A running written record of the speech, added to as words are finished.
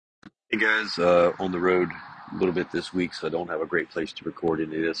Hey guys, on the road a little bit this week, so I don't have a great place to record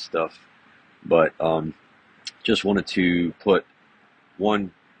any of this stuff. But just wanted to put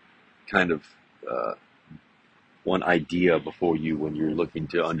one kind of uh, one idea before you when you're looking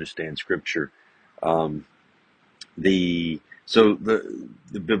to understand Scripture. Um, the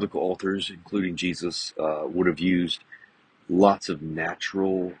biblical authors, including Jesus, would have used lots of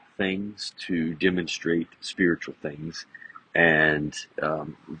natural things to demonstrate spiritual things. And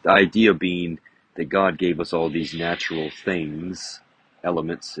the idea being that God gave us all these natural things,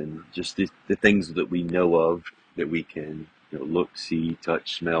 elements, and just the things that we know of that we can look, see,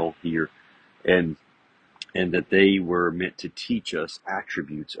 touch, smell, hear, and that they were meant to teach us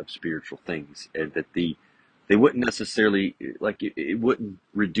attributes of spiritual things, and that they wouldn't necessarily it wouldn't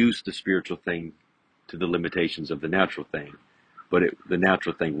reduce the spiritual thing to the limitations of the natural thing, but the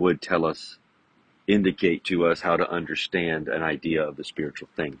natural thing would tell us, indicate to us how to understand an idea of the spiritual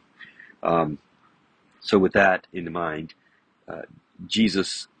thing. Um, so, with that in mind, uh,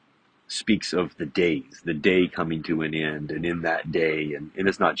 Jesus speaks of the day coming to an end, and in that day, and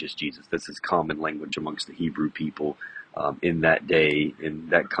it's not just Jesus, this is common language amongst the Hebrew people. In that day, in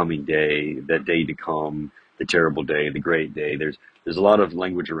that coming day, that day to come, the terrible day, the great day. There's a lot of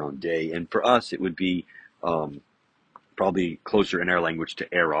language around day, and for us, it would be um, probably closer in our language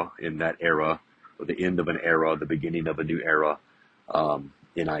to era, in that era, or the end of an era, the beginning of a new era,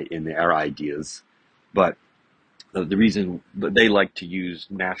 in our ideas. But the reason that they like to use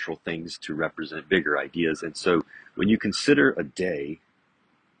natural things to represent bigger ideas. And so when you consider a day,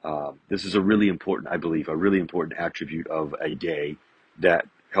 this is a really important, I believe, a really important attribute of a day that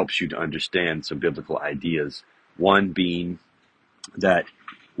helps you to understand some biblical ideas. One being that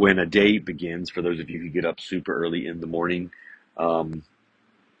when a day begins, for those of you who get up super early in the morning, um,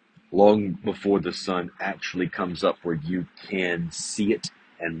 long before the sun actually comes up where you can see it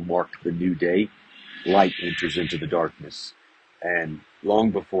and mark the new day, light enters into the darkness. And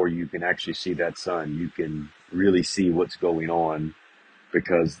long before you can actually see that sun, you can really see what's going on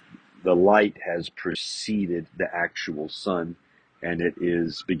because the light has preceded the actual sun and it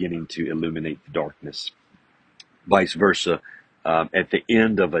is beginning to illuminate the darkness. Vice versa, at the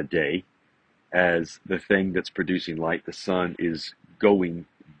end of a day, as the thing that's producing light, the sun, is going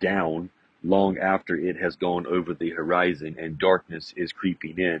down long after it has gone over the horizon and darkness is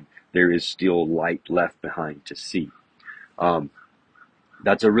creeping in, there is still light left behind to see. Um,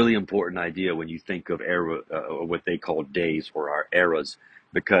 that's a really important idea when you think of what they call days or our eras,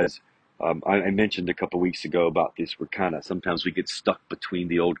 because I mentioned a couple weeks ago about this. We're kind of sometimes we get stuck between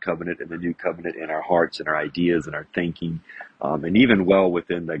the old covenant and the new covenant in our hearts and our ideas and our thinking, and even well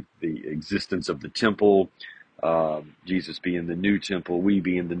within the existence of the temple. Jesus being the new temple, we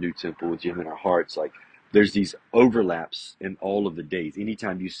being the new temple with Him in our hearts. Like there's these overlaps in all of the days.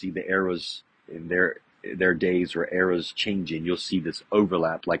 Anytime you see the eras in their days or eras changing, you'll see this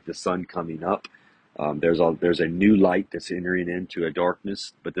overlap, like the sun coming up. There's a new light that's entering into a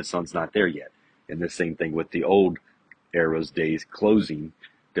darkness, but the sun's not there yet. And the same thing with the old era's days closing.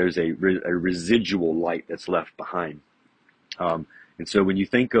 There's a residual light that's left behind. And so when you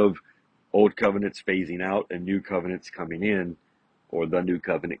think of old covenants phasing out and new covenants coming in, or the new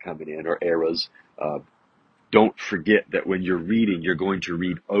covenant coming in, or eras, uh, don't forget that when you're reading, you're going to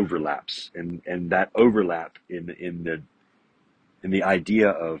read overlaps, and that overlap in the idea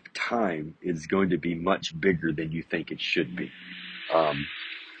of time is going to be much bigger than you think it should be. Um,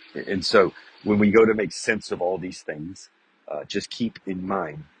 and so when we go to make sense of all these things, just keep in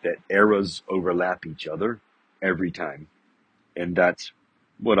mind that eras overlap each other every time, and that's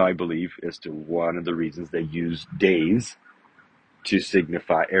what I believe as to one of the reasons they use days to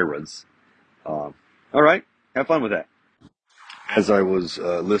signify eras. All right, have fun with that. As I was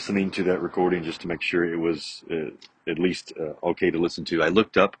listening to that recording, just to make sure it was at least okay to listen to, I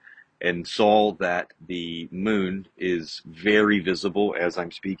looked up and saw that the moon is very visible as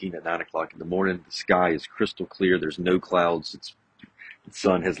I'm speaking at 9 o'clock in the morning. The sky is crystal clear. There's no clouds. The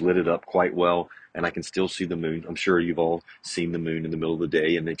sun has lit it up quite well, and I can still see the moon. I'm sure you've all seen the moon in the middle of the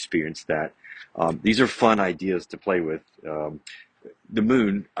day and experienced that. These are fun ideas to play with. The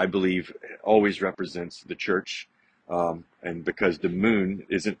moon, I believe, always represents the church, and because the moon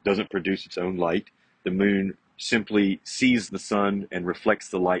doesn't produce its own light, the moon simply sees the sun and reflects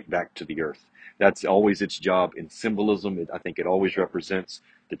the light back to the earth. That's always its job in symbolism. I think it always represents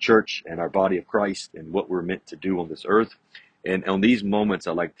the church and our body of Christ and what we're meant to do on this earth. And on these moments,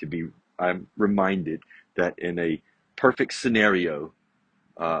 I'm reminded that in a perfect scenario,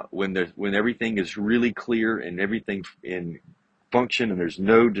 when everything is really clear and everything in function and there's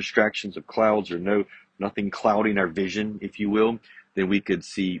no distractions of clouds or nothing clouding our vision, if you will, then we could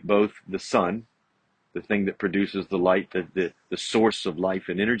see both the sun, the thing that produces the light, the source of life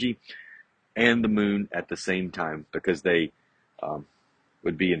and energy, and the moon at the same time, because they um,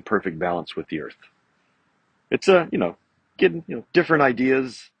 would be in perfect balance with the earth. It's getting different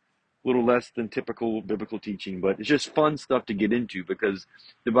ideas, a little less than typical biblical teaching, but it's just fun stuff to get into because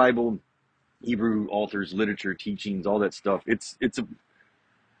the Bible, Hebrew authors, literature, teachings, all that stuff. It's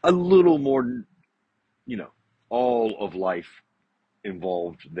a little more, you know, all of life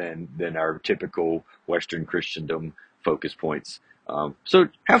involved than our typical Western Christendom focus points. So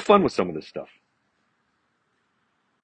have fun with some of this stuff.